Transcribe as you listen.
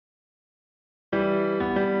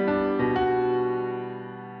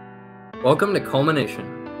Welcome to Culmination,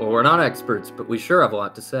 where we're not experts, but we sure have a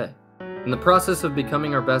lot to say. In the process of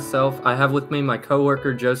becoming our best self, I have with me my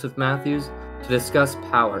coworker Joseph Mathews to discuss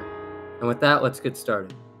power. And with that, let's get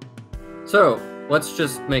started. So, let's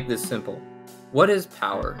just make this simple. What is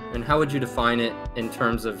power, and how would you define it in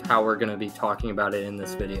terms of how we're going to be talking about it in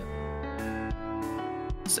this video?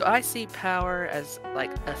 So I see power as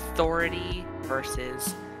like authority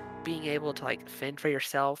versus being able to like fend for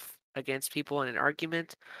yourself against people in an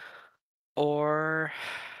argument, or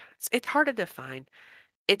it's hard to define.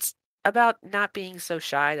 It's about not being so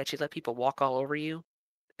shy that you let people walk all over you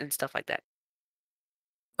and stuff like that.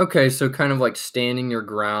 Okay, so kind of like standing your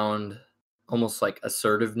ground, almost like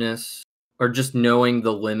assertiveness, or just knowing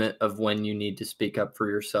the limit of when you need to speak up for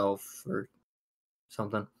yourself or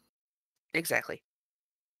something. Exactly.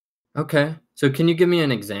 Okay. So can you give me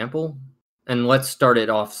an example? And let's start it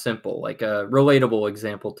off simple, like a relatable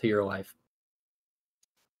example to your life.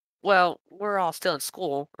 Well, we're all still in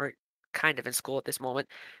school, or kind of in school at this moment.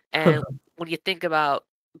 And when you think about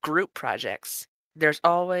group projects, there's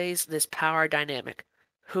always this power dynamic.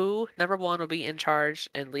 Who, number one, will be in charge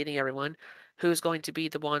and leading everyone? Who's going to be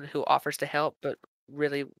the one who offers to help but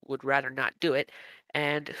really would rather not do it?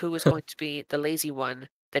 And who is going to be the lazy one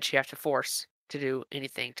that you have to force to do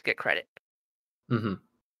anything to get credit? hmm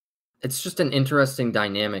It's just an interesting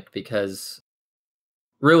dynamic because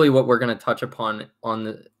really what we're going to touch upon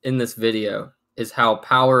in this video is how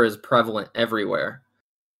power is prevalent everywhere.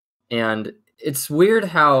 And it's weird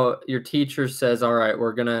how your teacher says, "All right,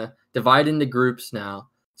 we're going to divide into groups now."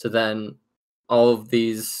 So then all of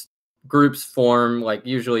these groups form, like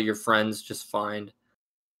usually your friends just find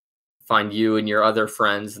you and your other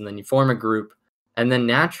friends, and then you form a group, and then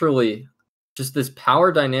naturally just this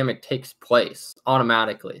power dynamic takes place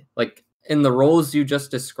automatically, like in the roles you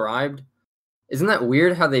just described. Isn't that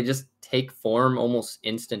weird how they just take form almost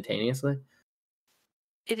instantaneously?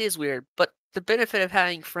 It is weird, but the benefit of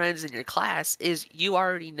having friends in your class is you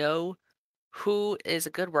already know who is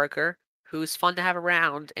a good worker, who's fun to have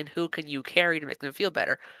around, and who can you carry to make them feel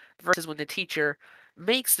better, versus when the teacher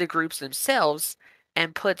makes the groups themselves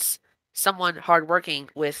and puts someone hardworking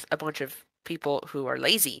with a bunch of people who are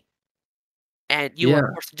lazy, and you are Yeah,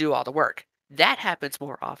 forced to do all the work. That happens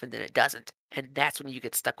more often than it doesn't, and that's when you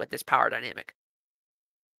get stuck with this power dynamic.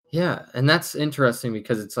 yeah, and that's interesting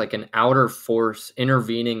because it's like an outer force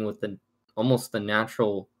intervening with the almost the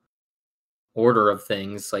natural order of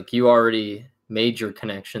things. Like you already made your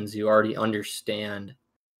connections, you already understand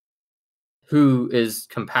who is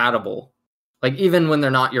compatible. Like even when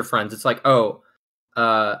they're not your friends, it's like, "Oh,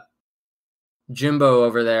 uh Jimbo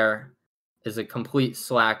over there is a complete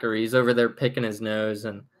slacker. He's over there picking his nose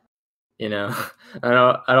and, you know, I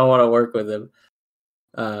don't wanna work with him."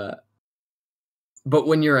 Uh, but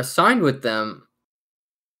when you're assigned with them,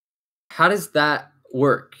 how does that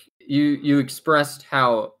work? You expressed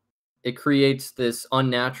how it creates this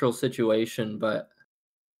unnatural situation, but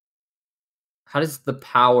how does the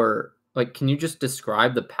power, like, can you just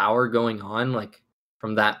describe the power going on, like,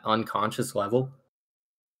 from that unconscious level?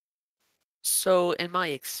 So, in my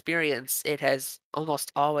experience, it has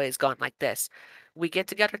almost always gone like this. We get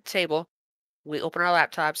together at the table, we open our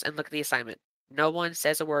laptops and look at the assignment. No one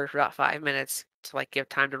says a word for about 5 minutes to like give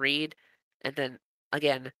time to read, and then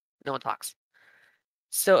again, no one talks.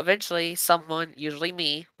 So eventually, someone, usually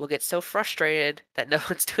me, will get so frustrated that no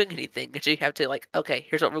one's doing anything that you have to like, okay,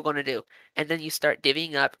 here's what we're going to do, and then you start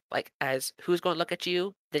divvying up like as who's going to look at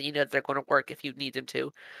you. Then you know that they're going to work if you need them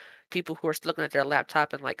to. People who are still looking at their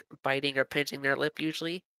laptop and like biting or pinching their lip,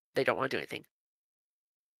 usually they don't want to do anything.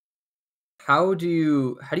 How do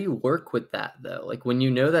you work with that, though? Like, when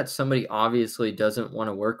you know that somebody obviously doesn't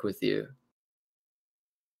wanna work with you,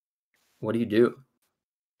 what do you do?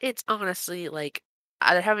 It's honestly like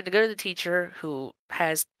either having to go to the teacher who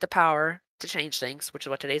has the power to change things, which is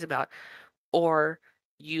what today's about, or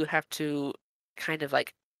you have to kind of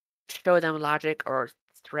like show them logic or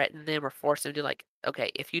threaten them or force them to like,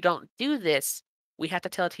 okay, if you don't do this, we have to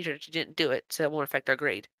tell the teacher that you didn't do it so it won't affect our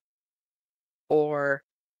grade. Or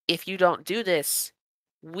if you don't do this,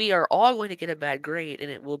 we are all going to get a bad grade and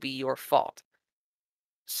it will be your fault.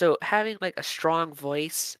 So having like a strong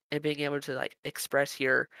voice and being able to like express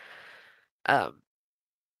um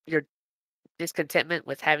your discontentment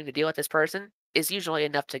with having to deal with this person is usually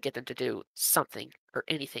enough to get them to do something or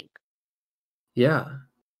anything. Yeah.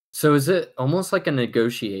 So is it almost like a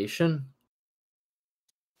negotiation?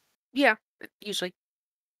 Yeah, usually.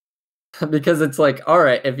 Because it's like,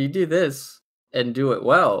 "Alright, if you do this and do it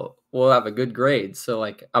well, we'll have a good grade." So,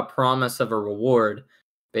 like, a promise of a reward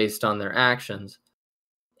based on their actions,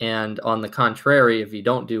 and on the contrary, if you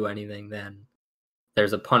don't do anything, then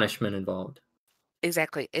there's a punishment involved.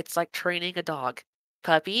 Exactly. It's like training a dog.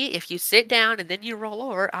 Puppy, if you sit down and then you roll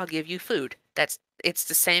over, I'll give you food. It's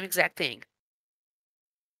the same exact thing.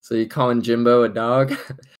 So you calling Jimbo a dog?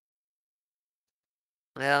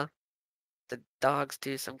 Well, the dogs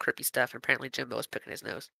do some creepy stuff, and apparently Jimbo was picking his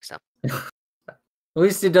nose. So, At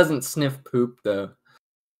least he doesn't sniff poop, though.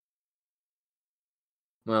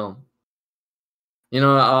 Well,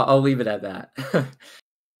 I'll leave it at that.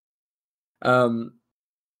 um,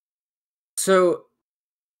 so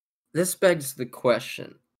this begs the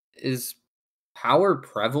question: is power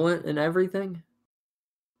prevalent in everything?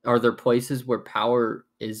 Are there places where power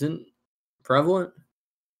isn't prevalent?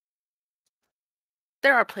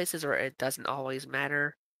 there are places where it doesn't always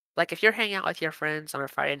matter. Like if you're hanging out with your friends on a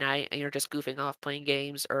Friday night and you're just goofing off playing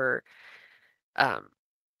games or um,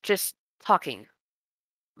 just talking,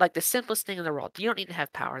 like the simplest thing in the world, you don't need to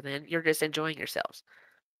have power then. You're just enjoying yourselves.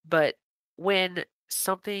 But when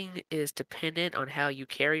something is dependent on how you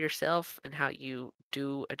carry yourself and how you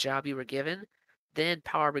do a job you were given, then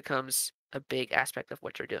power becomes a big aspect of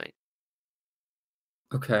what you're doing.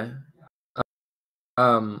 Okay.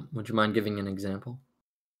 Would you mind giving an example?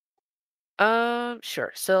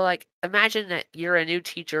 Sure. So like imagine that you're a new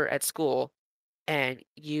teacher at school and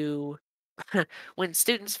you when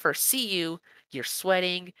students first see you, you're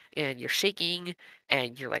sweating and you're shaking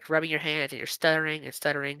and you're like rubbing your hands and you're stuttering and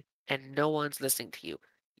stuttering and no one's listening to you.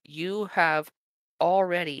 You have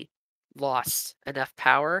already lost enough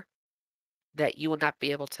power that you will not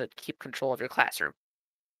be able to keep control of your classroom.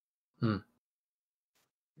 Hmm.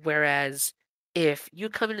 Whereas if you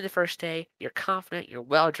come into the first day, you're confident, you're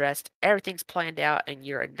well dressed, everything's planned out, and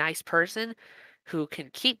you're a nice person who can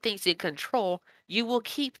keep things in control, you will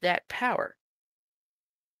keep that power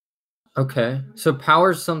Okay. So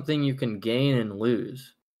power is something you can gain and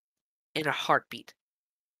lose. in a heartbeat.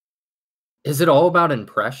 Is it all about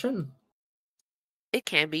impression? It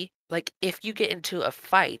can be. Like, if you get into a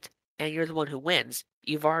fight and you're the one who wins,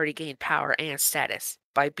 you've already gained power and status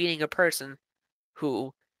by beating a person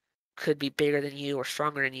who could be bigger than you or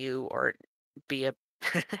stronger than you or be a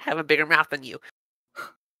have a bigger mouth than you.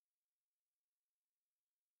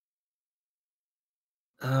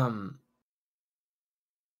 Um,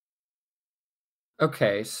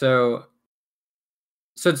 okay, so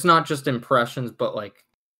it's not just impressions, but like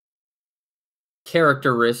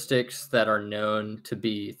characteristics that are known to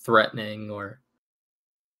be threatening or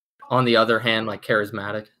on the other hand, like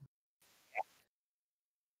charismatic.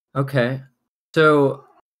 Okay. So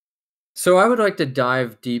so I would like to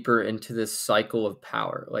dive deeper into this cycle of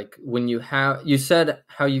power. Like when you said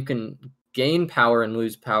how you can gain power and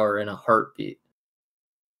lose power in a heartbeat.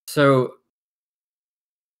 So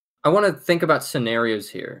I want to think about scenarios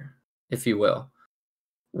here, if you will.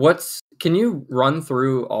 What's Can you run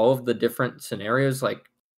through all of the different scenarios? Like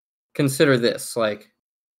consider this, like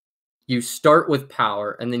you start with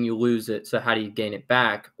power and then you lose it, so how do you gain it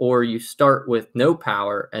back? Or you start with no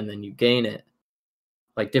power and then you gain it.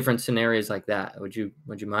 Like different scenarios like that. Would you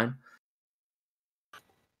mind?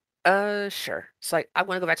 Sure. It's like I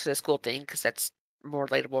want to go back to the school thing because that's more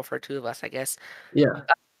relatable for two of us, I guess. Yeah.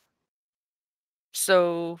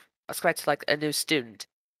 So let's go back to like a new student.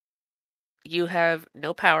 You have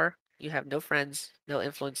no power, you have no friends, no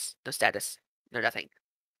influence, no status, no nothing.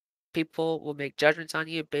 People will make judgments on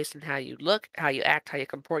you based on how you look, how you act, how you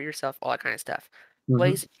comport yourself, all that kind of stuff.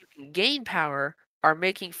 Ways Mhm. that you can gain power are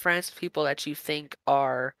making friends with people that you think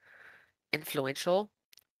are influential,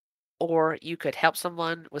 or you could help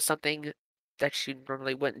someone with something that you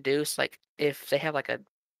normally wouldn't do. So, like, if they have like a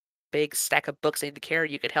big stack of books they need to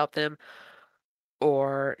carry, you could help them,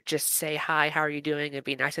 or just say hi, how are you doing, and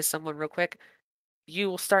be nice to someone real quick. You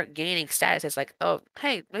will start gaining status as like, oh,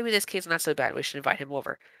 hey, maybe this kid's not so bad. We should invite him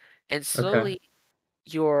over. And Okay. slowly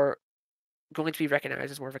you're going to be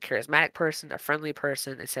recognized as more of a charismatic person, a friendly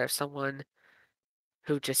person, instead of someone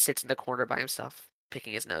who just sits in the corner by himself,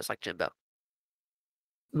 picking his nose like Jimbo.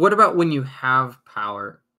 What about when you have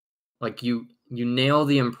power? Like you nail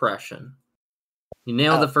the impression. You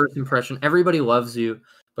nail Oh, the first impression. Everybody loves you,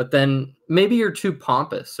 but then maybe you're too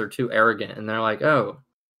pompous or too arrogant and they're like, "Oh,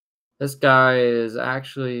 this guy is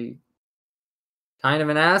actually kind of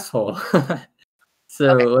an asshole." okay.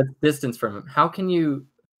 So let's distance from him. How can you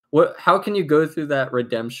go through that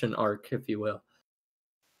redemption arc, if you will?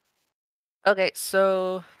 Okay,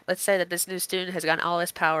 so let's say that this new student has gotten all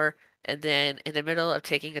his power, and then in the middle of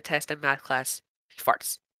taking a test in math class, he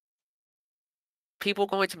farts. People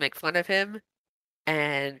going to make fun of him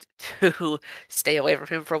and to stay away from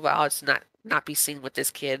him for a while. It's not be seen with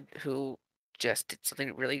this kid who just did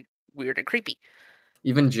something really weird and creepy.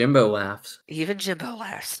 Even Jimbo laughs. Even Jimbo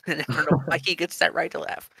laughs, and I don't know why he gets that right to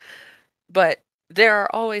laugh. But there are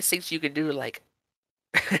always things you can do to, like,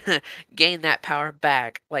 gain that power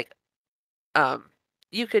back. Like, um,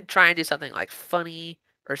 you could try and do something, like, funny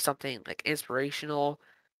or something, like, inspirational,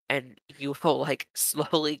 and you will, like,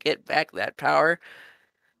 slowly get back that power.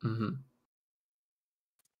 Mhm.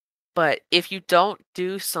 But if you don't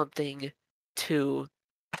do something to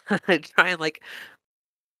try and, like,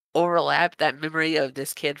 overlap that memory of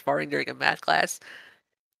this kid farting during a math class,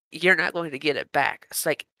 you're not going to get it back. It's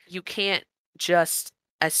like you can't just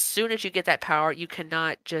as soon as you get that power, you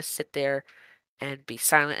cannot just sit there and be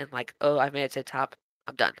silent and like, "Oh, I made it to the top.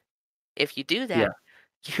 I'm done." If you do Yeah.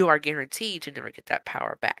 that, you are guaranteed to never get that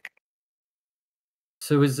power back.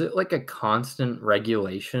 So is it like a constant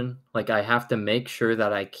regulation? Like I have to make sure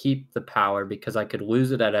that I keep the power because I could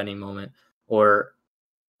lose it at any moment, or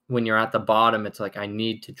when you're at the bottom, it's like I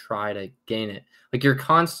need to try to gain it. Like you're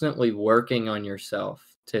constantly working on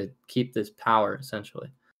yourself to keep this power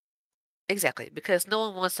essentially. Exactly, because no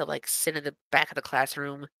one wants to like sit in the back of the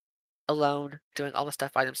classroom alone doing all the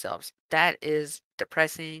stuff by themselves. That is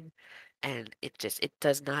depressing and it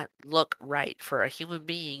does not look right for a human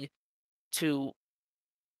being to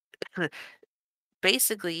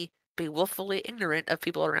basically be willfully ignorant of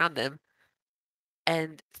people around them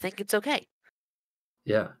and think it's okay.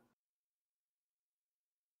 Yeah.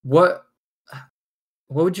 What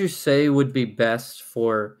what would you say would be best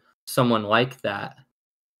for someone like that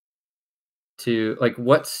to like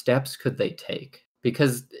what steps could they take?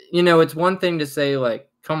 Because it's one thing to say like,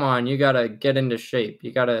 "Come on, you got to get into shape.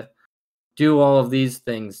 You got to do all of these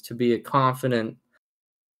things to be a confident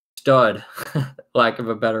stud," lack of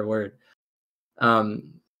a better word.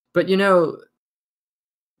 Um, but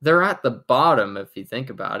they're at the bottom if you think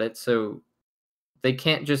about it. So they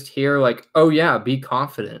can't just hear like, "Oh yeah, be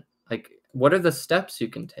confident." Like, what are the steps you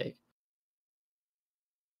can take?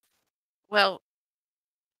 Well,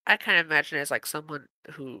 I kind of imagine it as like someone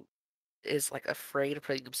who is like afraid of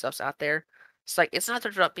putting themselves out there. It's like it's not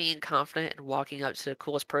just about being confident and walking up to the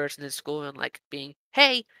coolest person in school and like being,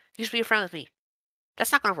 "Hey, you should be a friend with me."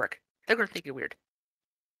 That's not gonna work. They're gonna think you're weird.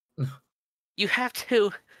 You have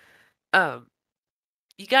to, um,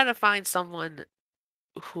 you gotta find someone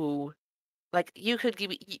who, like, you could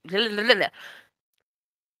give me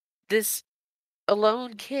this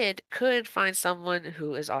alone kid could find someone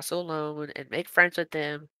who is also alone and make friends with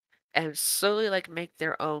them and slowly like make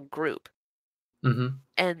their own group. Mhm.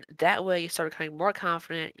 And that way you start becoming more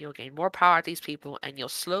confident, you'll gain more power at these people, and you'll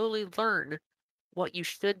slowly learn what you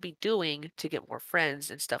should be doing to get more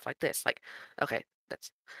friends and stuff like this. Like, okay,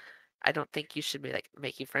 that's I don't think you should be like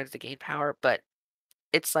making friends to gain power, but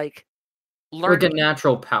it's like Like a learning.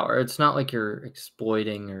 natural power. It's not like you're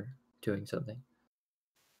exploiting or doing something.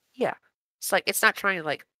 Yeah. It's like it's not trying to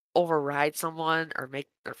like override someone or make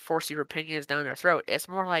or force your opinions down their throat. It's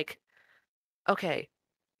more like, okay,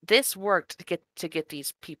 this worked to get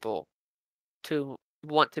these people to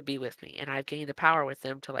want to be with me, and I've gained the power with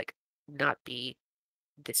them to like not be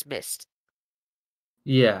dismissed.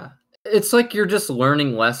 Yeah. It's like you're just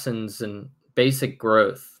learning lessons and basic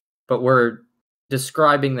growth, but we're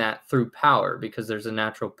describing that through power because there's a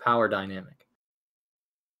natural power dynamic.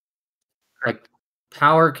 Correct. Like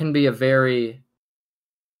power can be a very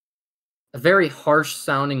harsh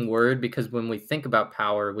sounding word because when we think about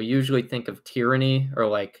power, we usually think of tyranny or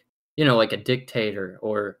like a dictator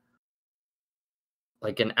or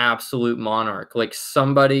like an absolute monarch, like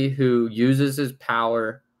somebody who uses his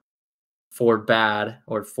power for bad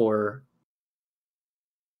or for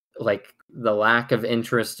like the lack of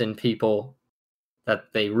interest in people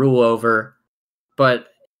that they rule over. But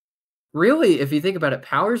really, if you think about it,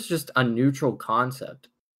 power is just a neutral concept.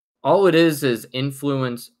 All it is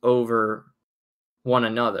influence over one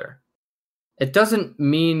another. It doesn't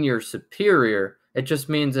mean you're superior. It just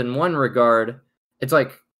means, in one regard, it's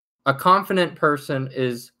like a confident person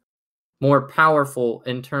is more powerful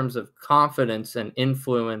in terms of confidence and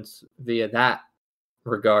influence via that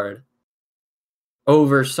regard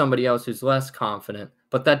over somebody else who's less confident.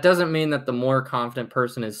 But that doesn't mean that the more confident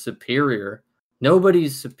person is superior.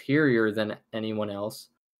 Nobody's superior than anyone else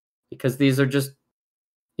because these are just,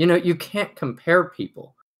 you can't compare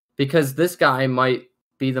people because this guy might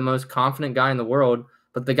be the most confident guy in the world,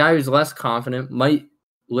 but the guy who's less confident might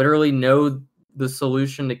literally know the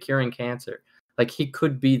solution to curing cancer. Like he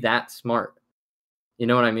could be that smart. You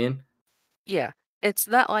know what I mean? Yeah. It's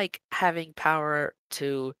not like having power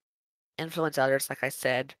to influence others, like I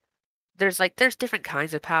said. There's different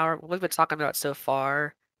kinds of power. What we've been talking about so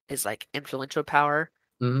far is like influential power,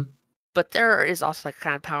 Mhm. but there is also like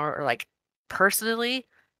kind of power or like personally.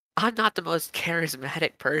 I'm not the most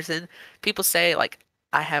charismatic person. People say like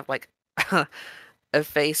I have like a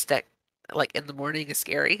face that like in the morning is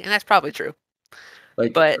scary, and that's probably true.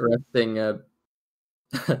 Like But resting.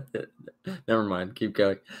 Never mind. Keep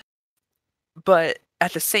going. but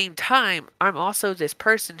at the same time, I'm also this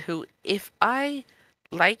person who, if I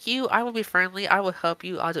like you, I will be friendly. I will help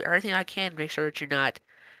you. I'll do everything I can to make sure that you're not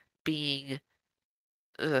being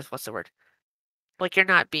what's the word? Like you're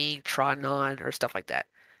not being trodden on or stuff like that.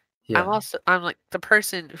 Yeah. I'm like the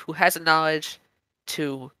person who has the knowledge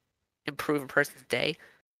to improve a person's day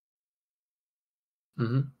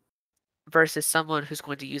Hmm. versus someone who's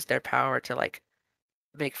going to use their power to like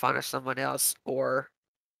make fun of someone else or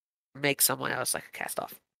make someone else like a cast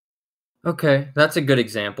off. Okay, that's a good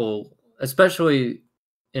example, especially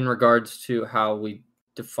in regards to how we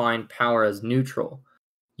define power as neutral.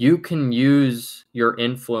 You can use your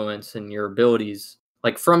influence and your abilities,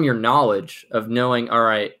 like from your knowledge of knowing, all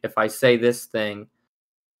right, if I say this thing,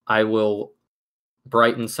 I will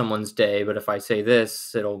brighten someone's day, but if I say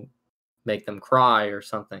this, it'll make them cry or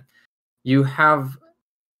something. You have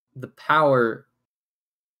the power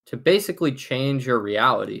to basically change your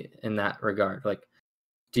reality in that regard. Like,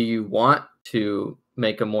 do you want to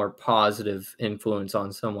make a more positive influence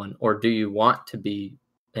on someone, or do you want to be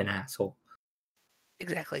an asshole?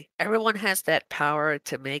 Exactly. Everyone has that power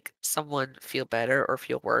to make someone feel better or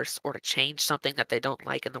feel worse or to change something that they don't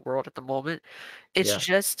like in the world at the moment. It's Yeah.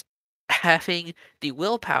 just having the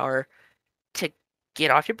willpower to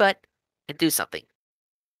get off your butt and do something.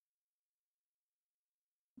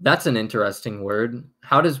 That's an interesting word.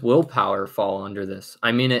 How does willpower fall under this?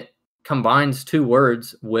 I mean, it combines two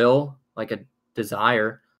words, will, like a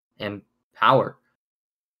desire, and power.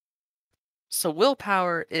 So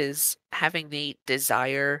willpower is having the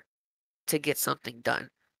desire to get something done.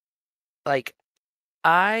 Like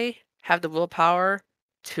I have the willpower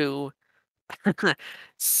to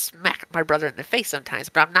smack my brother in the face sometimes,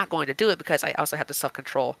 but I'm not going to do it because I also have the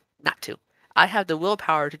self-control not to. I have the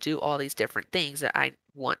willpower to do all these different things that I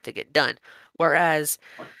want to get done. Whereas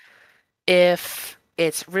if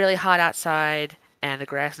it's really hot outside and the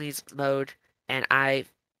grass needs mowed and I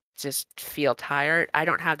just feel tired, I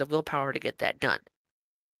don't have the willpower to get that done.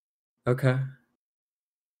 Okay.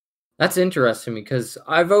 That's interesting because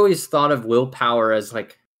I've always thought of willpower as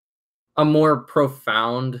like a more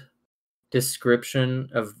profound description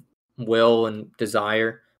of will and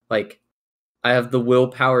desire. Like, I have the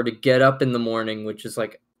willpower to get up in the morning, which is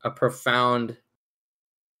like a profound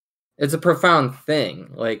it's a profound thing.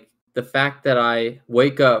 Like the fact that I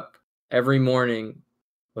wake up every morning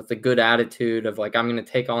with a good attitude of like I'm going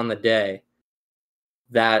to take on the day,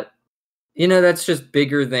 that that's just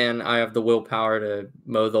bigger than I have the willpower to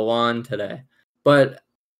mow the lawn today. But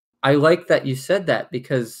I like that you said that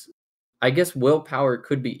because I guess willpower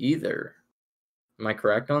could be either. Am I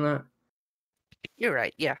correct on that? You're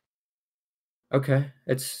right, yeah. Okay.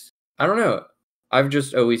 I don't know. I've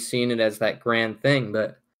just always seen it as that grand thing,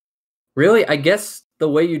 but really, I guess the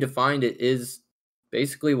way you defined it is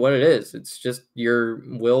basically what it is. It's just your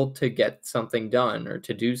will to get something done or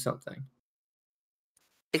to do something.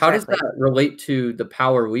 How does Exactly. that relate to the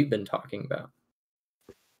power we've been talking about?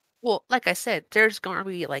 Well, like I said, there's going to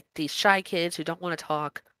be like these shy kids who don't want to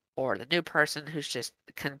talk, or the new person who's just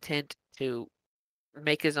content to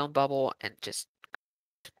make his own bubble and just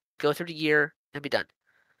go through the year and be done.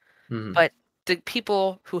 Mhm. But the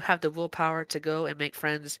people who have the willpower to go and make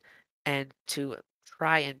friends and to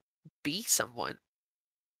try and be someone,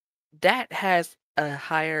 that has a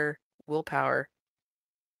higher willpower.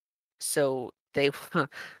 So they,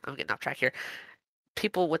 I'm getting off track here.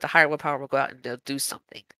 People with the higher willpower will go out and they'll do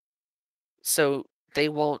something. So they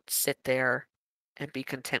won't sit there and be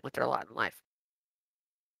content with their lot in life.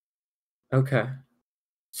 Okay.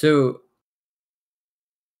 So,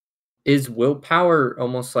 is willpower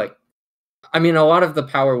almost like I mean, a lot of the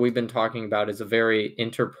power we've been talking about is a very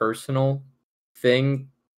interpersonal thing,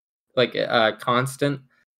 like, constant,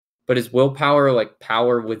 but is willpower, like,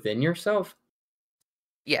 power within yourself?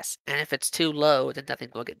 Yes, and if it's too low, then nothing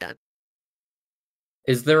will get done.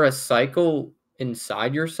 Is there a cycle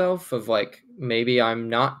inside yourself of, like, maybe I'm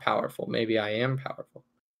not powerful, maybe I am powerful?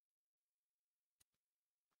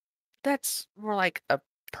 That's more like a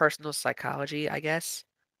personal psychology, I guess.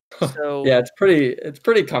 So Yeah, it's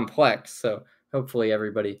pretty complex, so hopefully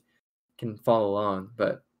everybody can follow along,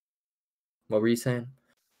 but what were you saying?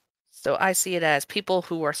 so I see it as people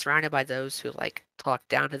who are surrounded by those who like talk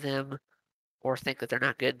down to them or think that they're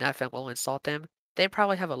not good enough and will insult them, they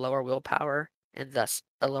probably have a lower willpower and thus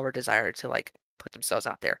a lower desire to like put themselves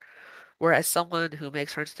out there. Whereas someone who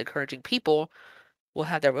makes friends with encouraging people will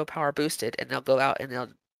have their willpower boosted and they'll go out and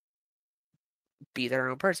they'll be their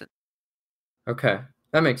own person. Okay,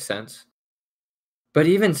 that makes sense. But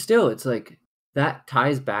even still, it's like that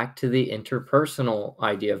ties back to the interpersonal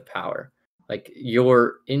idea of power. Like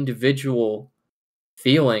your individual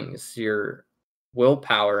feelings, your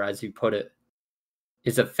willpower, as you put it,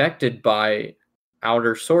 is affected by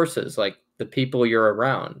outer sources, like the people you're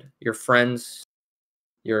around, your friends,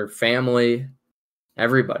 your family,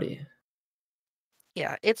 everybody.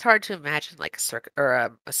 Yeah, it's hard to imagine like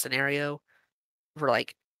a scenario where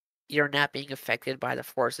like you're not being affected by the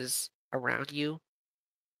forces around you.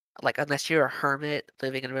 Like unless you're a hermit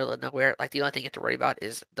living in the middle of nowhere, like the only thing you have to worry about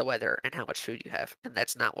is the weather and how much food you have. And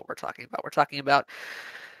that's not what we're talking about. We're talking about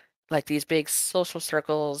like these big social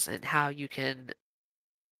circles and how you can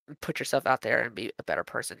put yourself out there and be a better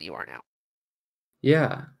person than you are now.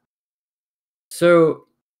 Yeah. So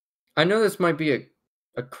I know this might be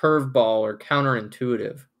a curveball or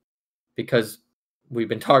counterintuitive because we've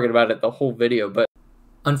been talking about it the whole video, but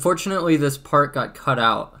unfortunately this part got cut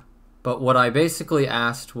out. But what I basically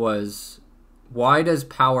asked was, why does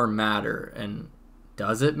power matter and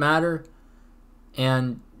does it matter?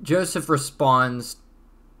 And Joseph responds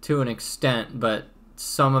to an extent, but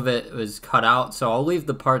some of it was cut out, so I'll leave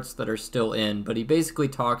the parts that are still in. But he basically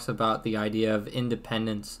talks about the idea of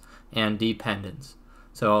independence and dependence.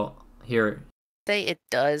 So here, Say it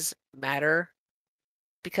does matter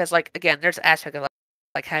because like again, there's an aspect of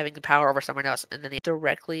like having the power over someone else and then it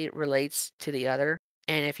directly relates to the other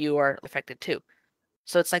and if you are affected too.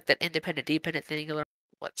 So it's like that independent dependent thing you learn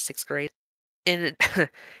what, 6th grade? In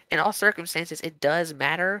in all circumstances, it does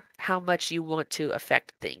matter how much you want to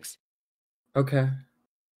affect things. okay.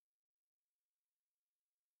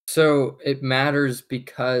 So it matters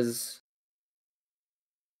because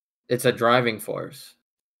it's a driving force.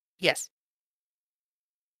 Yes.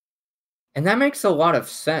 And that makes a lot of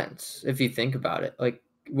sense if you think about it. Like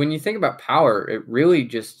when you think about power, it really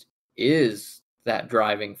just is that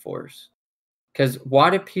driving force. Because why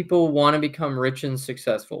do people want to become rich and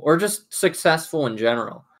successful or just successful in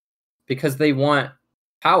general? Because they want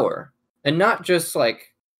power and not just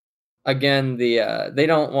like, again, they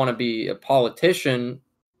don't want to be a politician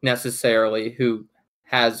necessarily who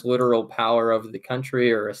has literal power over the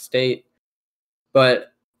country or a state,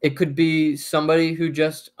 but it could be somebody who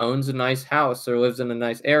just owns a nice house or lives in a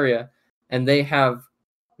nice area and they have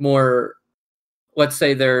more, let's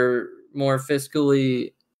say they're more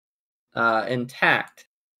fiscally intact.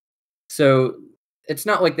 So it's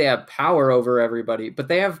not like they have power over everybody, but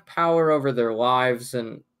they have power over their lives.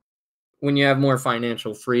 And when you have more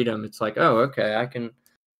financial freedom, it's like, oh, okay, I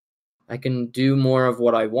can do more of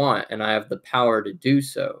what I want and I have the power to do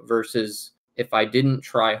so versus if I didn't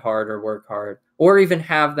try hard or work hard or even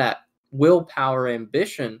have that willpower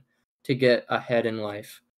ambition to get ahead in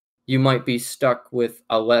life, you might be stuck with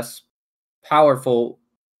a less powerful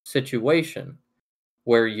situation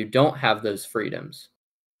where you don't have those freedoms.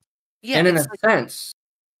 Yeah, And in it's a like sense,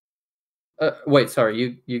 wait,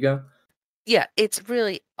 sorry, you go. yeah, it's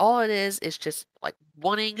really all it is just like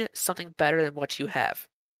wanting something better than what you have.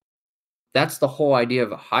 That's the whole idea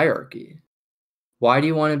of a hierarchy. Why do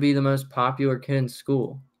you want to be the most popular kid in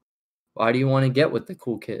school? Why do you want to get with the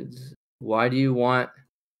cool kids? Why do you want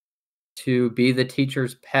to be the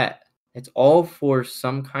teacher's pet? It's all for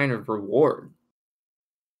some kind of reward.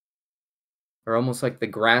 Or almost like the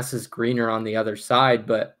grass is greener on the other side,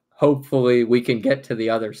 but hopefully we can get to the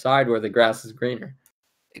other side where the grass is greener.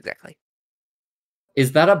 Exactly.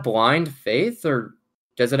 Is that a blind faith or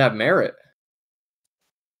does it have merit?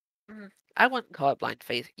 I wouldn't call it blind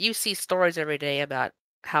faith. You see stories every day about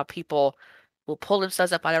how people will pull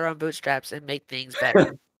themselves up by their own bootstraps and make things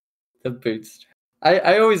better. The boots.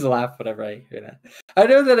 I always laugh whenever I hear that. I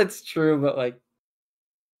know that it's true, but like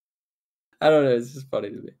I don't know, it's just funny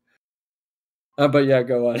to me. But yeah,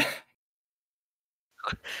 go on.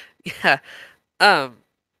 Yeah. Um,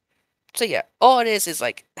 so yeah, all it is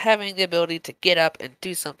like having the ability to get up and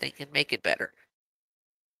do something and make it better.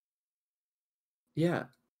 Yeah.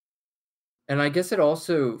 And I guess it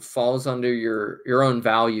also falls under your own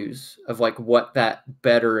values of like what that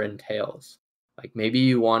better entails. Like maybe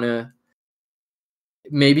you want to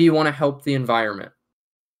help the environment,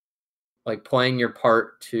 like playing your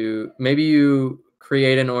part to maybe you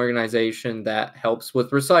create an organization that helps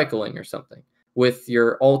with recycling or something with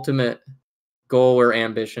your ultimate goal or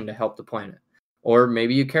ambition to help the planet. Or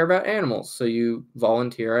maybe you care about animals, so you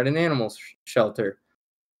volunteer at an animal shelter.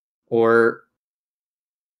 Or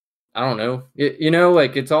I don't know.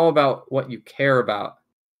 Like it's all about what you care about,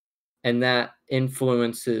 and that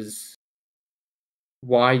influences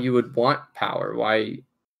why you would want power. Why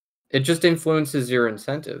it just influences your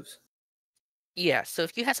incentives. Yeah, so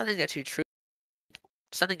if you have something that you truly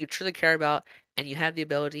something you truly care about and you have the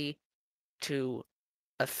ability to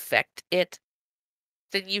affect it,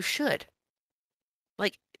 then you should.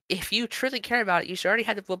 Like, if you truly care about it, you should already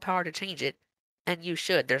have the willpower to change it, and you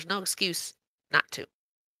should. There's no excuse not to.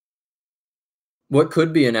 What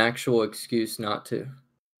could be an actual excuse not to?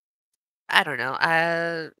 I don't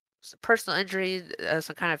know. Personal injury,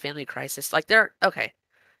 some kind of family crisis. Like okay,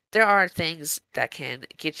 there are things that can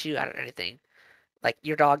get you out of anything. Like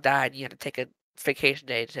your dog died, and you had to take a vacation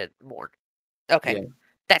day to mourn. Okay, Yeah.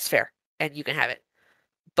 that's fair, and you can have it.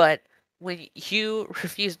 But when you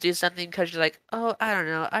refuse to do something because you're like, oh, I don't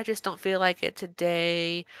know, I just don't feel like it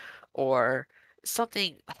today, or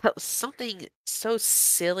something, something so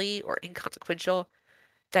silly or inconsequential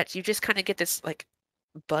that you just kind of get this like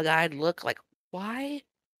bug-eyed look, like, why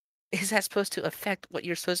is that supposed to affect what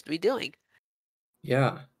you're supposed to be doing?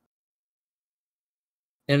 Yeah.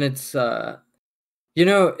 And it's also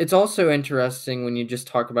interesting when you just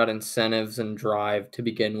talk about incentives and drive to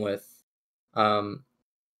begin with. Um,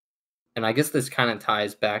 and I guess this kind of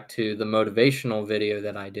ties back to the motivational video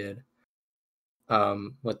that I did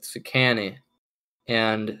with Sakani.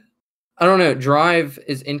 And I don't know, drive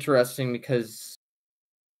is interesting because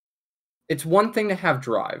it's one thing to have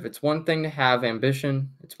drive, it's one thing to have ambition,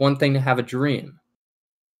 it's one thing to have a dream.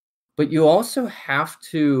 But you also have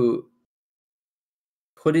to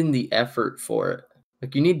put in the effort for it.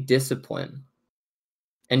 Like you need discipline.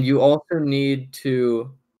 And you also need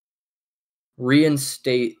to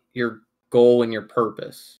reinstate your goal and your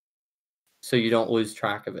purpose so you don't lose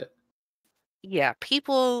track of it. Yeah,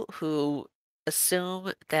 people who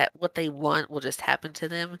assume that what they want will just happen to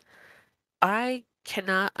them, I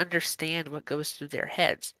cannot understand what goes through their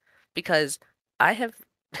heads because I have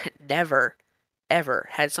never, ever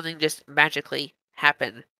had something just magically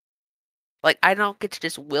happen. Like, I don't get to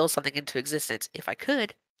just will something into existence. If I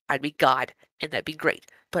could, I'd be God, and that'd be great.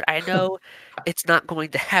 But I know it's not going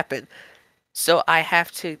to happen. So I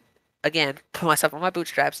have to, again, put myself on my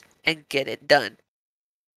bootstraps and get it done.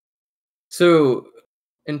 So,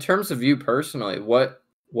 in terms of you personally, what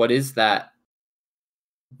is that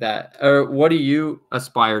or what do you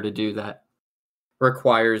aspire to do that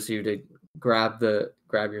requires you to grab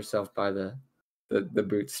yourself by the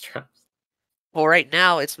bootstraps? Well, right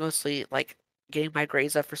now, it's mostly like getting my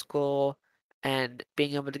grades up for school and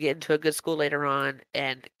being able to get into a good school later on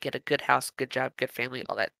and get a good house, good job, good family,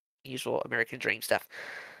 all that usual American dream stuff.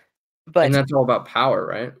 And But that's all about power,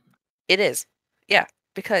 right? it is. Yeah,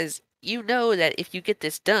 because you know that if you get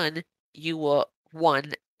this done, you will,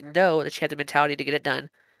 one, know that you have the mentality to get it done.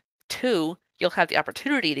 Two, you'll have the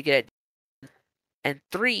opportunity to get it. And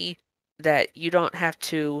three, that you don't have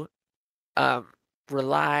to um,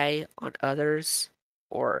 rely on others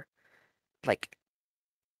or like,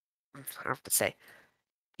 I don't have to say,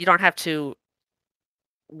 you don't have to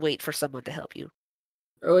wait for someone to help you.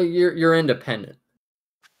 Well, you're independent.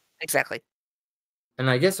 Exactly. And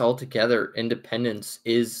I guess altogether independence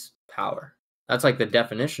is power. That's like the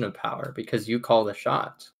definition of power because you call the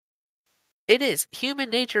shots. It is.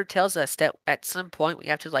 Human nature tells us that at some point we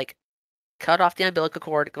have to like cut off the umbilical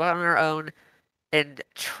cord, go out on our own, and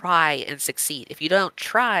try and succeed. If you don't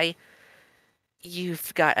try,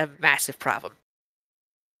 you've got a massive problem.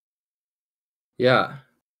 Yeah.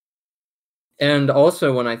 And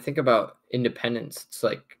also when I think about independence, it's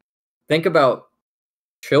like think about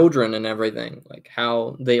children and everything, like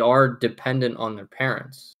how they are dependent on their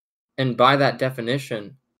parents. And by that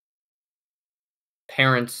definition,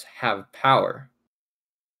 parents have power.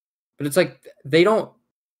 But it's like they don't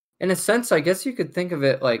in a sense, I guess you could think of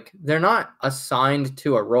it like they're not assigned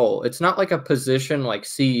to a role. It's not like a position like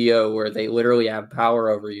CEO where they literally have power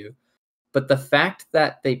over you. But the fact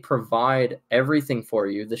that they provide everything for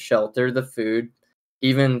you, the shelter, the food,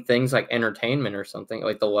 even things like entertainment or something,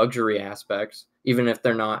 like the luxury aspects, even if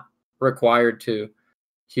they're not required to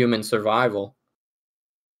human survival,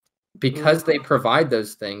 Ooh, because they provide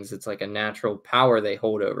those things, it's like a natural power they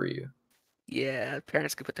hold over you. yeah,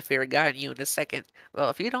 parents can put the fear of God in you in a second. Well,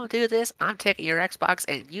 if you don't do this, I'm taking your Xbox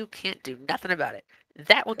and you can't do nothing about it.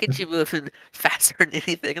 That will get you moving faster than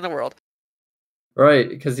anything in the world. Right,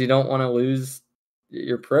 because you don't want to lose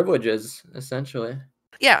your privileges, essentially.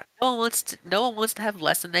 Yeah, no one wants to have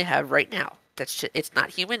less than they have right now. It's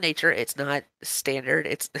not human nature, it's not standard,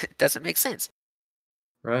 it doesn't make sense.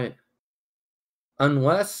 Right.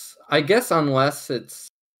 Unless it's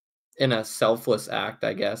in a selfless act,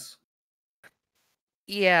 I guess.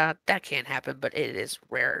 Yeah, that can happen, but it is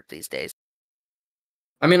rare these days.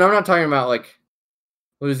 I mean, I'm not talking about like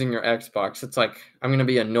losing your Xbox. It's like I'm gonna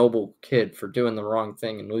be a noble kid for doing the wrong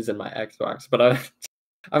thing and losing my Xbox. But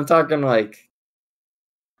I'm talking like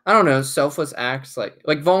I don't know, selfless acts like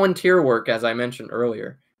volunteer work, as I mentioned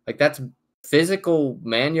earlier. Like that's physical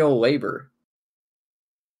manual labor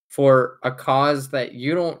for a cause that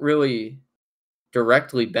you don't really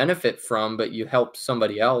directly benefit from, but you help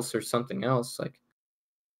somebody else or something else.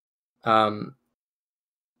 Um,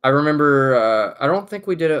 I remember, I don't think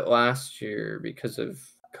we did it last year because of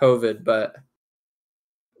COVID, but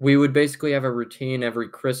we would basically have a routine every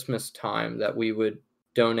Christmas time that we would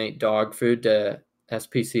donate dog food to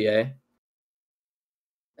SPCA.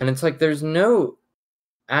 And it's like there's no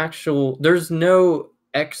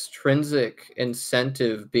extrinsic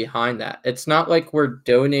incentive behind that. It's not like we're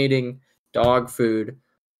donating dog food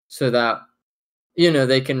so that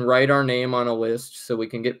they can write our name on a list so we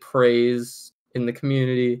can get praise in the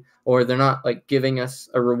community, or they're not like giving us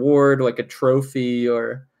a reward like a trophy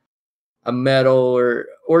or a medal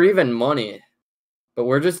or even money, but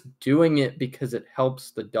we're just doing it because it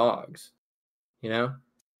helps the dogs, you know?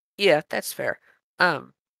 Yeah, that's fair.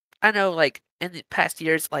 Um, I know, like, in the past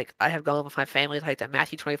years, like, I have gone with my family, like, the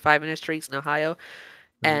Matthew 25 Ministries in Ohio,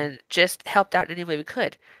 Mhm. and just helped out in any way we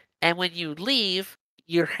could. And when you leave,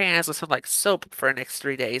 your hands will smell like soap for the next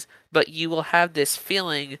 3 days, but you will have this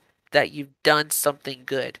feeling that you've done something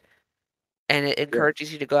good, and it Yeah.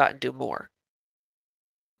 encourages you to go out and do more.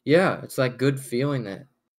 Yeah, it's that good feeling that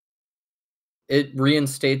it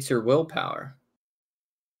reinstates your willpower.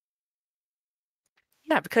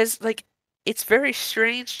 Yeah, because, like, it's very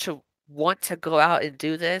strange to want to go out and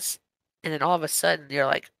do this, and then all of a sudden you're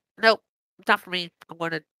like, "Nope, not for me. I'm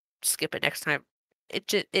gonna skip it next time."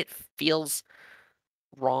 It feels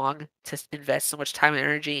wrong to invest so much time and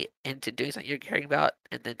energy into doing something you're caring about,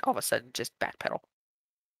 and then all of a sudden just backpedal.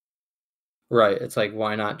 Right, it's like,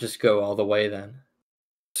 why not just go all the way then?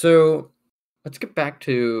 So, let's get back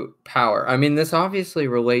to power. I mean, this obviously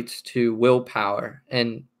relates to willpower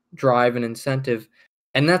and drive and incentive,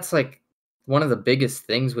 and that's, like, one of the biggest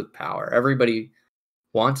things with power. Everybody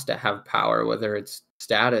wants to have power, whether it's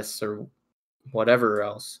status or whatever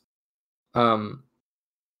else. Um,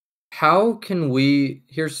 how can we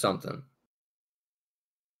here's something.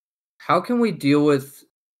 How can we deal with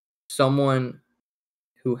someone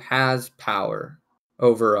who has power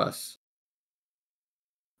over us,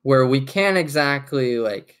 where we can't exactly,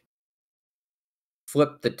 like,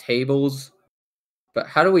 flip the tables, but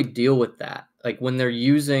how do we deal with that? Like, when they're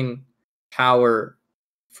using power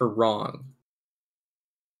for wrong?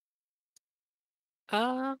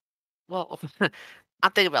 Uh, well,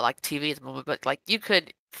 I'm thinking about like TV at the moment, but like you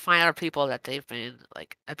could find other people that they've been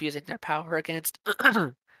like abusing their power against,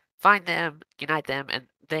 find them, unite them, and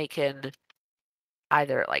they can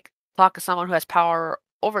either like talk to someone who has power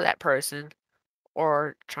over that person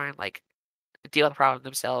or try and like deal with the problem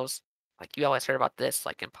themselves. Like you always heard about this,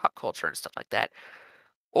 like in pop culture and stuff like that.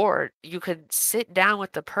 Or you could sit down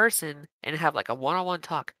with the person and have like a one-on-one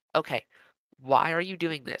talk. Okay, why are you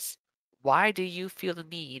doing this? Why do you feel the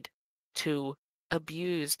need to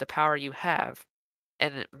abuse the power you have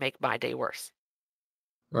and it make my day worse?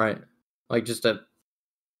 Right. Like, just a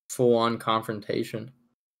full-on confrontation.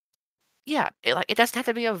 Yeah, it doesn't have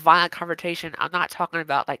to be a violent confrontation. I'm not talking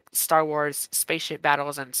about like Star Wars spaceship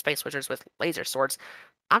battles and space wizards with laser swords.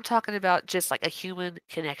 I'm talking about just like a human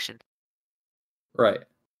connection. Right.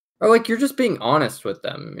 Or, like, you're just being honest with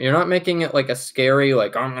them. You're not making it like a scary,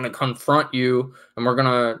 like, "I'm gonna confront you, and we're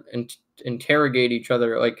gonna interrogate each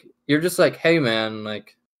other." Like, you're just like, "Hey, man,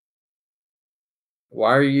 like,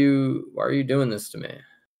 why are you doing this to me?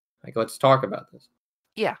 Like, let's talk about this."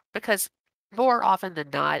 Yeah, because more often than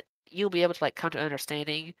not, you'll be able to like come to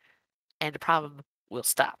understanding and the problem will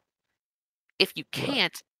stop. If you Right.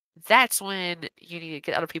 can't, that's when you need to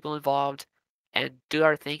get other people involved and do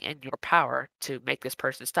everything in your power to make this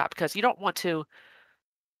person stop. Because you don't want to,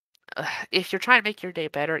 if you're trying to make your day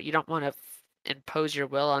better, you don't want to impose your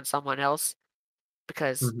will on someone else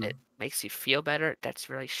because it Mhm. makes you feel better. That's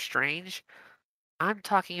really strange. I'm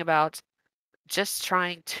talking about just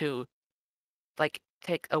trying to like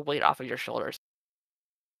take a weight off of your shoulders.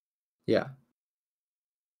 Yeah.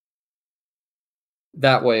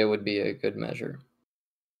 That way it would be a good measure.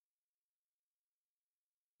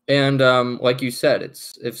 And, like you said,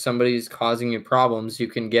 it's if somebody's causing you problems, you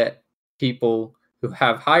can get people who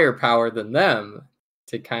have higher power than them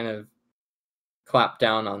to kind of clap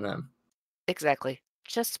down on them. Exactly.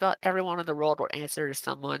 Just about everyone in the world will answer to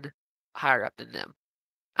someone higher up than them.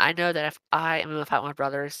 I know that if I am in a fight with my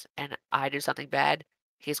brothers and I do something bad,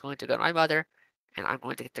 he's going to go to my mother and I'm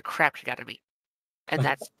going to get the crap kicked out of me. And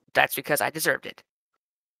that's because I deserved it.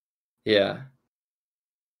 Yeah.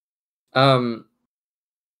 Um,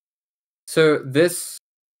 so this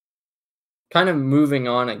kind of moving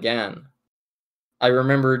on again, I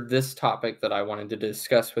remembered this topic that I wanted to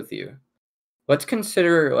discuss with you. Let's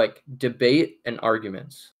consider like debate and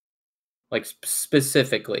arguments, like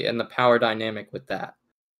specifically, and the power dynamic with that.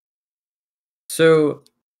 So,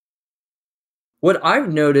 what I've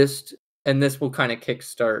noticed, and this will kind of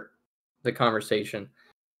kickstart the conversation,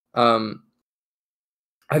 um,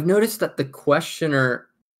 I've noticed that the questioner,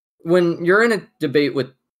 when you're in a debate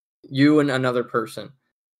with you and another person,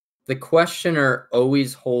 the questioner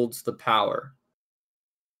always holds the power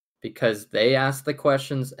because they ask the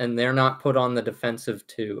questions and they're not put on the defensive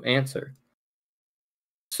to answer.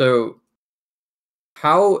 So,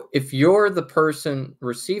 how, if you're the person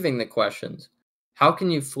receiving the questions, how can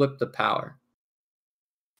you flip the power?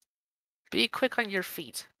 Be quick on your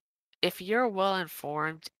feet. If you're well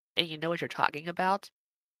informed and you know what you're talking about,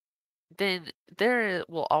 then there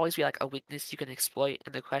will always be like a weakness you can exploit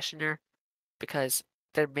in the questioner because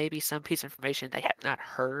there may be some piece of information they have not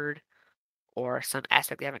heard or some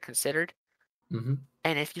aspect they haven't considered. Hmm.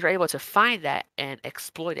 And if you're able to find that and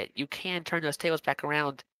exploit it, you can turn those tables back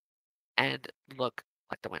around and look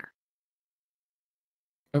like the winner.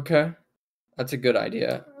 Okay, that's a good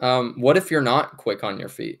idea. What if you're not quick on your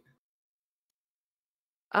feet?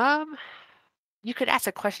 Um, you could ask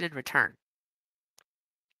a question in return.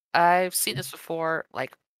 I've seen this before,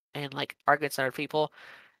 like in like arguments with other people.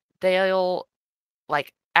 They'll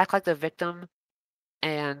like act like the victim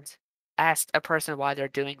and ask a person why they're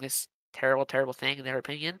doing this terrible, terrible thing in their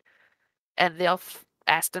opinion, and they'll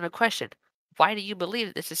ask them a question. Why do you believe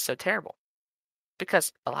that this is so terrible?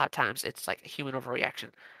 Because a lot of times it's like a human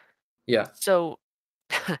overreaction. Yeah, So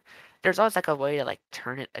there's always like a way to like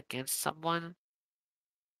turn it against someone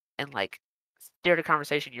and like steer the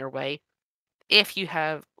conversation your way if you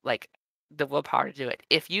have like the willpower to do it.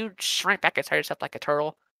 If you shrink back and tell yourself like a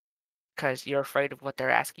turtle because you're afraid of what they're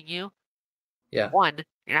asking you, yeah, one,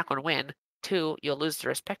 you're not going to win. Two, you'll lose the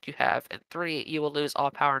respect you have. And three, you will lose all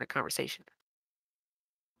power in a conversation.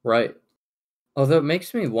 right. Although it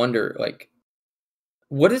makes me wonder, like,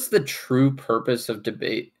 what is the true purpose of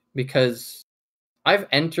debate? Because I've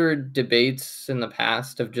entered debates in the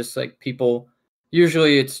past of just like people,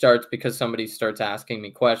 usually it starts because somebody starts asking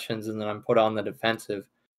me questions and then I'm put on the defensive.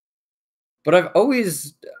 But I've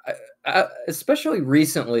always, especially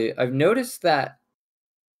recently, I've noticed that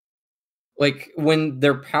like when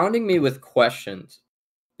they're pounding me with questions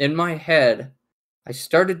in my head, I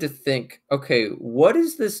started to think, okay, what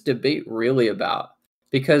is this debate really about?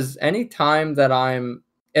 Because anytime that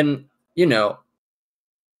and you know,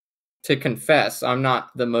 to confess, I'm not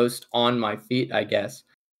the most on my feet, I guess.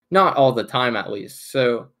 Not all the time, at least.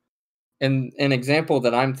 So, and an example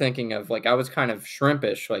that I'm thinking of, like I was kind of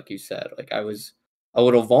shrimpish, like you said, like I was a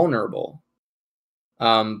little vulnerable.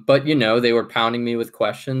 But they were pounding me with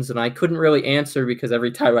questions, and I couldn't really answer because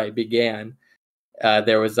every time I began,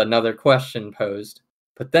 there was another question posed.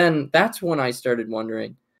 But then that's when I started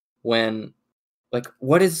wondering, when, like,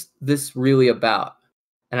 what is this really about?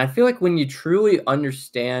 And I feel like when you truly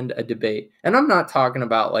understand a debate, and I'm not talking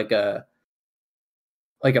about like a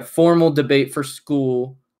formal debate for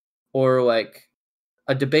school or like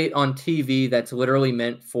a debate on TV that's literally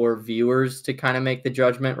meant for viewers to kind of make the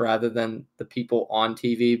judgment rather than the people on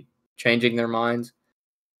TV changing their minds.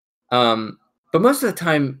 Um, but most of the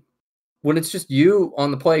time, when it's just you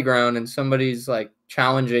on the playground and somebody's like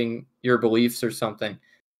challenging your beliefs or something,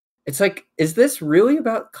 it's like, is this really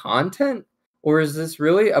about content or is this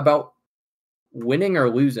really about winning or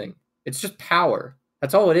losing? It's just power.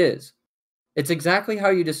 That's all it is. It's exactly how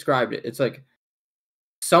you described it. It's like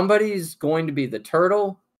somebody's going to be the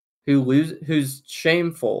turtle who's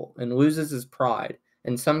shameful and loses his pride,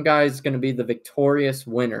 and some guy's going to be the victorious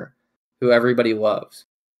winner who everybody loves.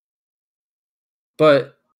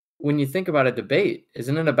 But when you think about a debate,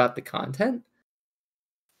 isn't it about the content?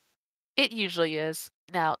 It usually is.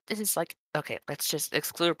 Now, this is like, okay, let's just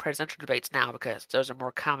exclude presidential debates now because those are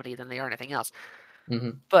more comedy than they are anything else.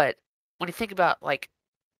 Hmm. But when you think about like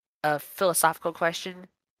a philosophical question,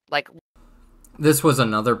 like, This was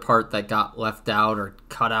another part that got left out or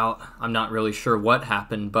cut out. I'm not really sure what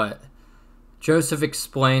happened, but Joseph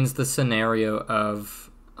explains the scenario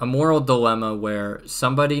of a moral dilemma where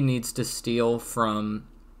somebody needs to steal from,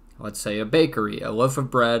 let's say, a bakery, a loaf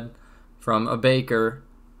of bread from a baker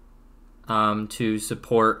to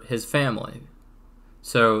support his family.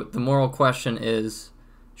 So the moral question is,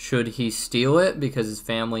 should he steal it because his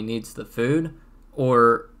family needs the food?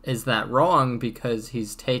 Or is that wrong because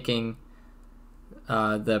he's taking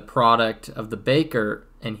the product of the baker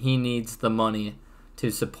and he needs the money to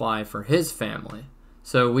supply for his family?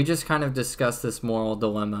 So we just kind of discussed this moral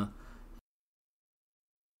dilemma.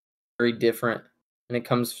 Very different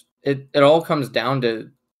and it all comes down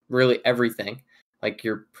to really everything, like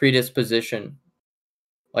your predisposition,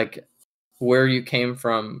 like where you came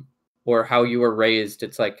from or how you were raised.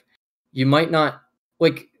 It's like you might not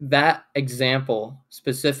like that example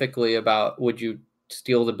specifically about would you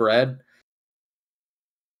steal the bread?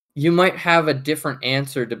 You might have a different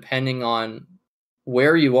answer depending on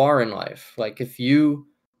where you are in life. Like if you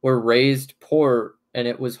were raised poor and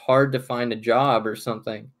it was hard to find a job or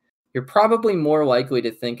something, you're probably more likely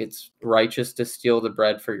to think it's righteous to steal the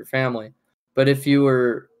bread for your family. But if you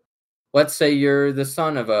were, let's say you're the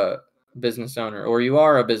son of a business owner, or you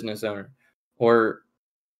are a business owner, or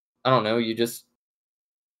I don't know, you just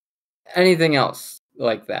anything else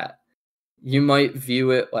like that, you might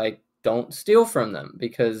view it like don't steal from them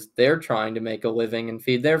because they're trying to make a living and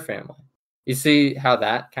feed their family. You see how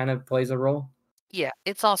that kind of plays a role? Yeah,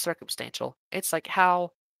 it's all circumstantial. It's like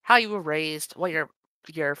how you were raised, what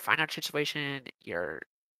your financial situation, your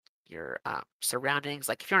surroundings.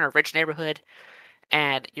 Like if you're in a rich neighborhood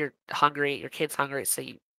and you're hungry, your kid's hungry, so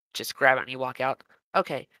you just grab it and you walk out.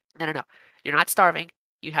 Okay, no, no, no. You're not starving.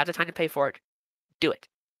 You have the time to pay for it. Do it.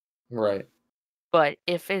 Right. But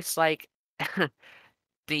if it's like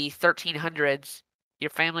the 1300s, your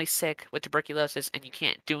family's sick with tuberculosis and you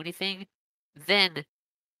can't do anything, then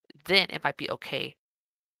then it might be okay.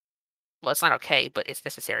 Well, it's not okay, but it's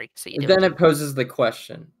necessary, so you do Then it. it poses the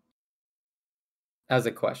question as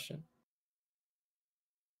a question.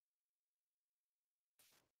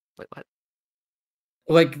 Wait, what?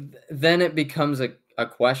 Like then it becomes a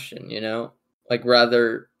question, you know? Like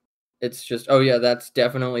rather it's just, oh yeah, that's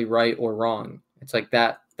definitely right or wrong. It's like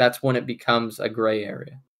that's when it becomes a gray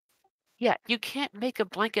area. Yeah, you can't make a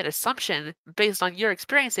blanket assumption based on your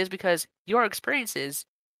experiences because your experiences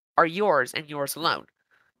are yours and yours alone.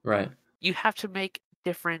 Right. You have to make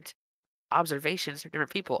different observations from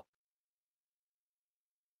different people.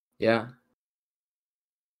 Yeah.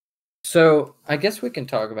 So, I guess we can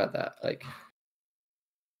talk about that. Like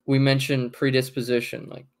we mentioned predisposition,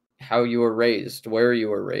 like how you were raised, where you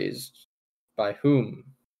were raised, by whom,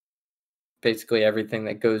 basically everything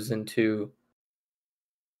that goes into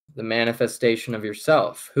the manifestation of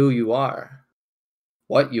yourself, who you are,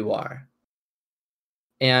 what you are.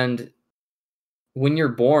 And when you're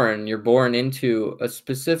born into a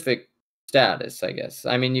specific status, I guess.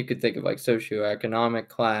 I mean, you could think of like socioeconomic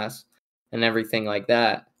class and everything like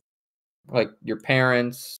that. Like your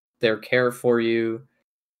parents, their care for you,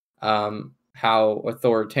 how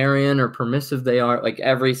authoritarian or permissive they are, like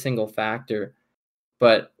every single factor.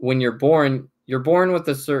 But when you're born with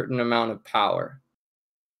a certain amount of power.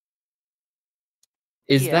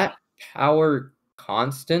 Is Yeah. that power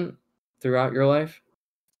constant throughout your life?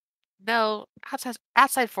 No,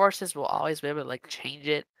 outside forces will always be able to like change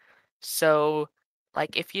it. So,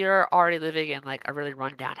 like if you're already living in like a really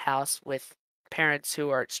rundown house with parents who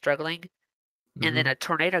are struggling, and then Mhm. a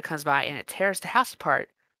tornado comes by and it tears the house apart,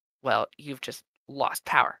 well, you've just lost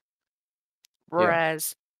power. Yeah.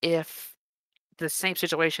 Whereas if the same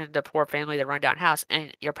situation, the poor family, the rundown house,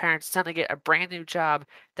 and your parents suddenly get a brand new job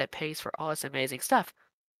that pays for all this amazing stuff,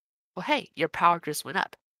 well, hey, your power just went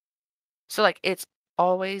up. So, like, it's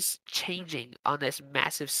always changing on this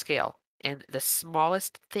massive scale, and the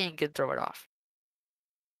smallest thing can throw it off.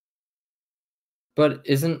 But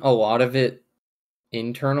isn't a lot of it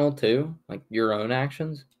internal too? Like your own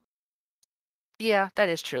actions? Yeah, that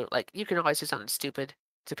is true. Like, you can always do something stupid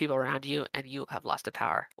to people around you, and you have lost the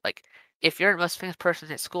power. Like, if you're the most famous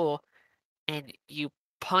person at school and you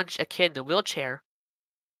punch a kid in the wheelchair,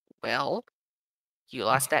 well, you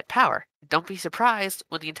lost that power. Don't be surprised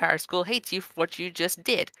when the entire school hates you for what you just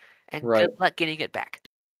did, and Right. good luck getting it back.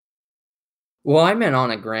 Well, I meant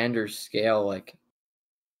on a grander scale, like,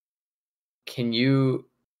 can you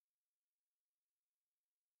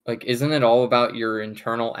like, isn't it all about your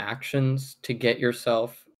internal actions to get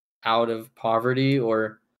yourself out of poverty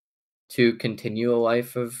or to continue a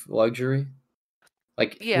life of luxury?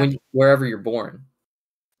 Like, Yeah, when wherever you're born,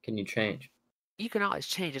 can you change? you can always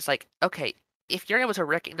change. It's like, okay, if you're able to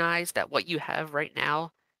recognize that what you have right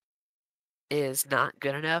now is not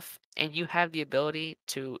good enough and you have the ability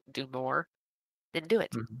to do more, then do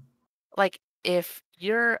it. Mhm. Like, if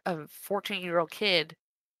you're a 14-year-old kid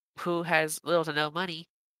who has little to no money,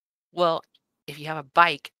 well, if you have a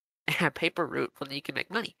bike and a paper route, well, then you can make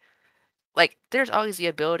money. Like, there's always the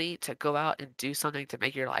ability to go out and do something to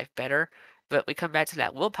make your life better. But we come back to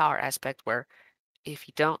that willpower aspect where if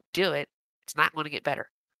you don't do it, it's not going to get better.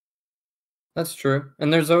 That's true,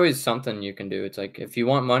 and there's always something you can do. It's like, if you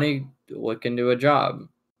want money, look into a job.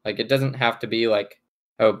 Like, it doesn't have to be like,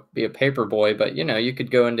 oh, be a paper boy, but, you know, you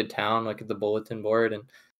could go into town, look at the bulletin board, and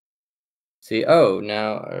see, oh,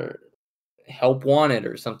 now help wanted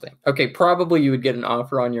or something. Okay, probably you would get an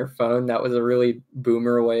offer on your phone. That was a really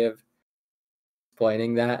boomer way of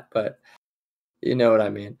explaining that, but you know what I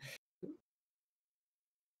mean.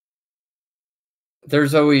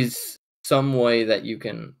 There's always some way that you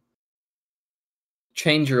can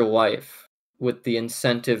change your life with the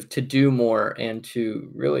incentive to do more and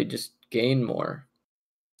to really just gain more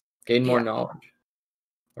Yeah, knowledge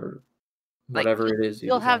or like, whatever it is you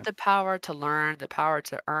you'll have desire. the power to learn, the power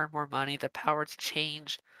to earn more money, the power to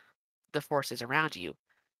change the forces around you.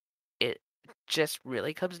 It just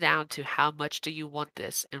really comes down to how much do you want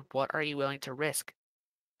this and what are you willing to risk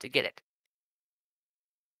to get it.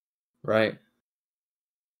 Right.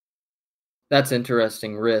 That's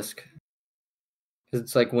interesting risk. 'Cause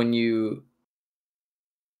it's like when you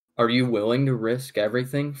are you willing to risk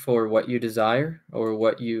everything for what you desire or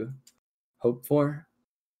what you hope for?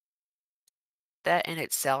 That in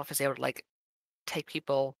itself is able to, like, take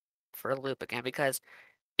people for a loop again because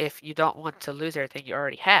if you don't want to lose everything you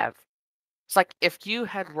already have, it's like if you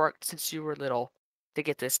had worked since you were little to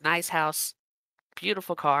get this nice house,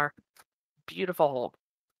 beautiful car, beautiful home,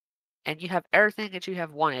 and you have everything that you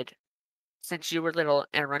have wanted since you were little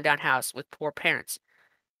in a rundown house with poor parents,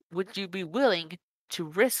 would you be willing to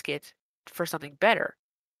risk it for something better?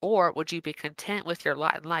 Or would you be content with your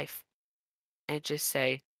lot in life and just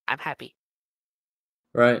say, I'm happy?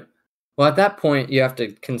 Right. Well, at that point, you have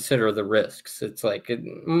to consider the risks. It's like it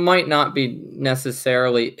might not be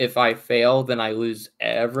necessarily if I fail, then I lose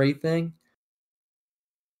everything,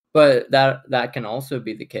 but that can also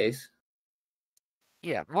be the case.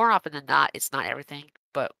 Yeah, more often than not, it's not everything,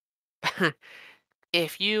 but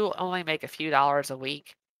if you only make a few dollars a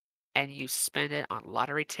week and you spend it on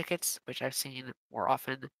lottery tickets, which I've seen more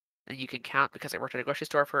often than you can count because I worked at a grocery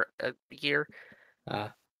store for a year,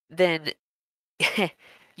 Ah, then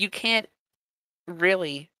you can't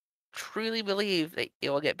really truly believe that it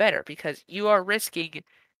will get better because you are risking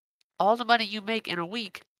all the money you make in a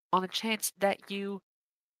week on the chance that you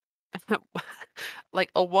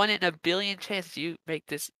like a 1 in a billion chance you make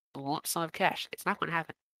this lump sum of cash. It's not going to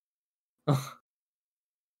happen.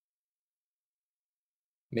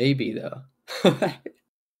 maybe though.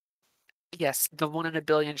 Yes, the 1 in a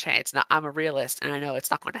billion chance. Now, I'm a realist and I know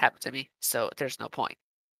it's not going to happen to me, so there's no point.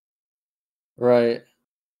 Right.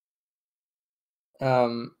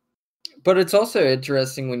 Um, but it's also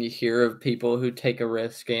interesting when you hear of people who take a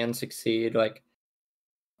risk and succeed. Like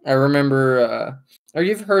I remember, or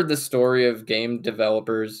you've heard the story of game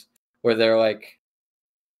developers where they're like,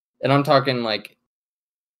 and I'm talking like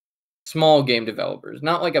small game developers,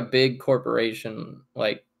 not like a big corporation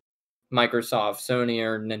like Microsoft, Sony,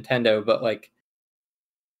 or Nintendo, but like,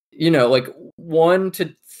 like 1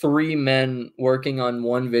 to 3 men working on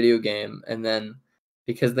one video game. And then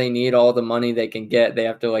because they need all the money they can get, they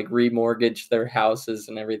have to like remortgage their houses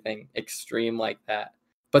and everything extreme like that.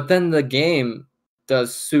 But then the game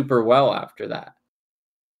does super well after that.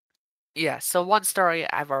 Yeah, so one story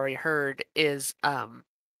I've already heard is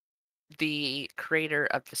the creator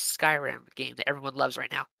of the Skyrim game that everyone loves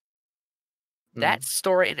right now. That Mm.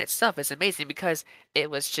 story in itself is amazing because it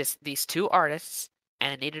was just these two artists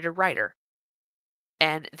and it needed a writer.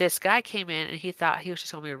 And this guy came in and he thought he was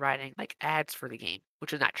just going to be writing like ads for the game,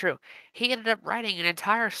 which was not true. He ended up writing an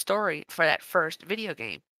entire story for that first video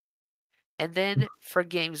game. And then for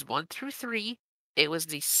games 1 through 3, it was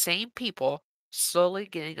the same people slowly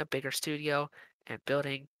getting a bigger studio and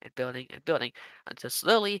building and building and building until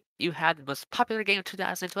slowly you had the most popular game of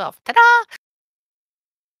 2012. Ta-da!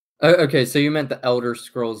 Okay, so you meant the Elder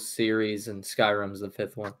Scrolls series and Skyrim's the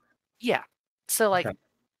fifth one. Yeah. So like Okay.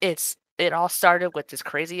 it all started with this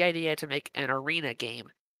crazy idea to make an arena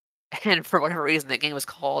game. And for whatever reason the game was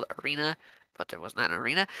called Arena, but there was not an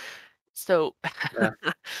arena. So Yeah.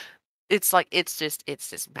 it's like it's this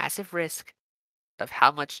massive risk of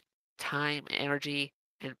how much time, energy,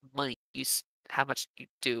 and money how much you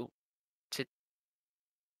do to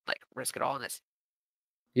like risk it all in this.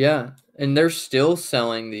 Yeah, and they're still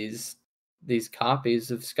selling these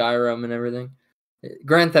copies of Skyrim and everything.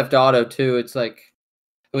 Grand Theft Auto too, it's like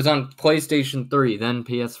it was on PlayStation 3, then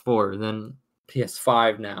PS4, then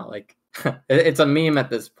PS5 now. Like it's a meme at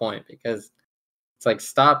this point because it's like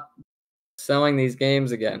stop selling these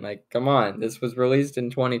games again. Like come on, this was released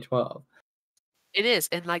in 2012. It is,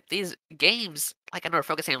 and like these games, like I know we're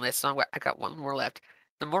focusing on this, so I got one more left.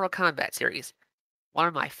 The Mortal Kombat series, one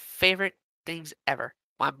of my favorite things ever.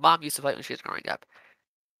 My mom used to play it when she was growing up.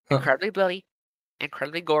 Incredibly bloody,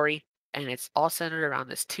 incredibly gory, and it's all centered around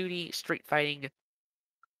this 2D street fighting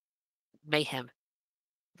mayhem.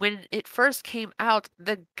 When it first came out,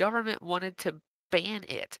 the government wanted to ban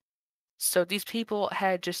it. So these people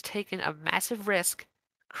had just taken a massive risk,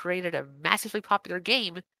 created a massively popular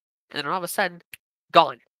game, and then all of a sudden,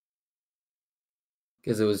 gone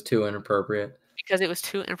Because it was too inappropriate. because it was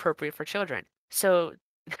too inappropriate for children. So,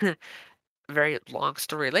 very long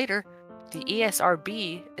story later, the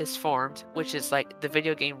ESRB is formed, which is like the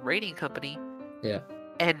video game rating company, Yeah.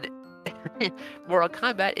 and Mortal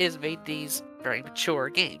Kombat is made these very mature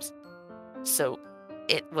games. So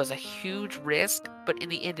it was a huge risk, but in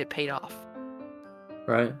the end, it paid off.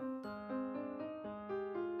 Right.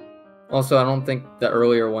 Also, I don't think the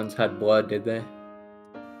earlier ones had blood, did they?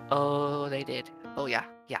 Oh, they did. Oh, yeah,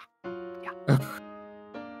 yeah.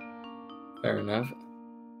 Fair enough.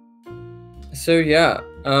 So yeah,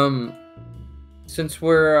 since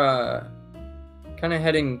we're kind of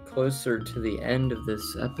heading closer to the end of this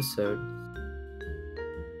episode,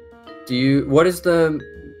 what is the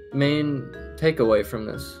main takeaway from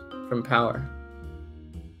this, from Power?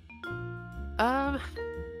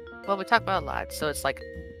 Well, we talk about a lot, so it's like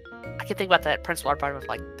I can think about that principle I brought up of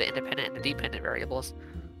like the independent and the dependent variables.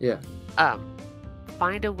 Yeah.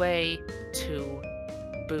 Find a way to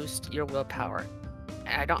boost your willpower.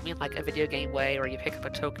 And I don't mean like a video game way where you pick up a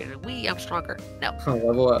token and I'm stronger. No.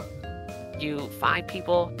 Level up. You find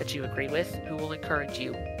people that you agree with who will encourage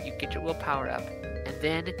you. You get your willpower up. And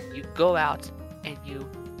then you go out and you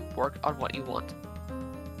work on what you want.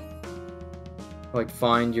 Like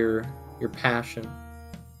find your passion.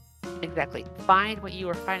 Exactly. Find what you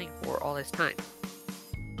were fighting for all this time.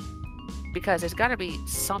 Because there's got to be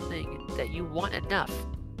something that you want enough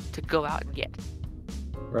to go out and get.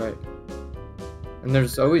 Right. And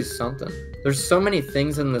there's always something. There's so many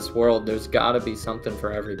things in this world. There's got to be something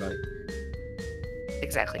for everybody.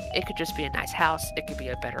 Exactly. It could just be a nice house. It could be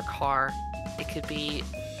a better car. It could be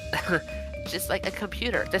just like a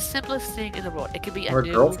computer. The simplest thing in the world. It could be a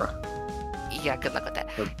girlfriend. Yeah, good luck with that.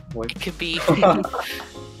 It could be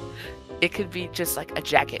it could be just like a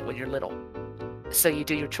jacket when you're little. So you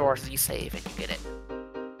do your chores and you save and you get it.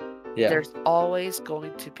 Yeah. There's always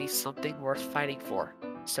going to be something worth fighting for.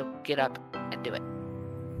 So get up and do it.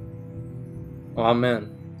 Well,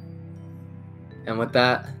 amen. And with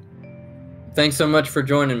that, thanks so much for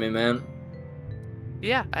joining me, man.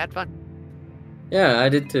 Yeah, I had fun. Yeah, I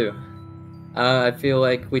did too. I feel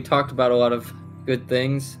like we talked about a lot of good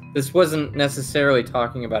things. This wasn't necessarily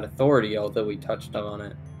talking about authority, although we touched on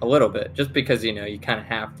it a little bit, just because, you kind of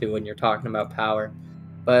have to when you're talking about power.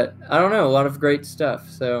 But I don't know, a lot of great stuff.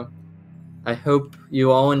 So I hope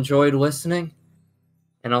you all enjoyed listening,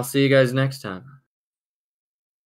 and I'll see you guys next time.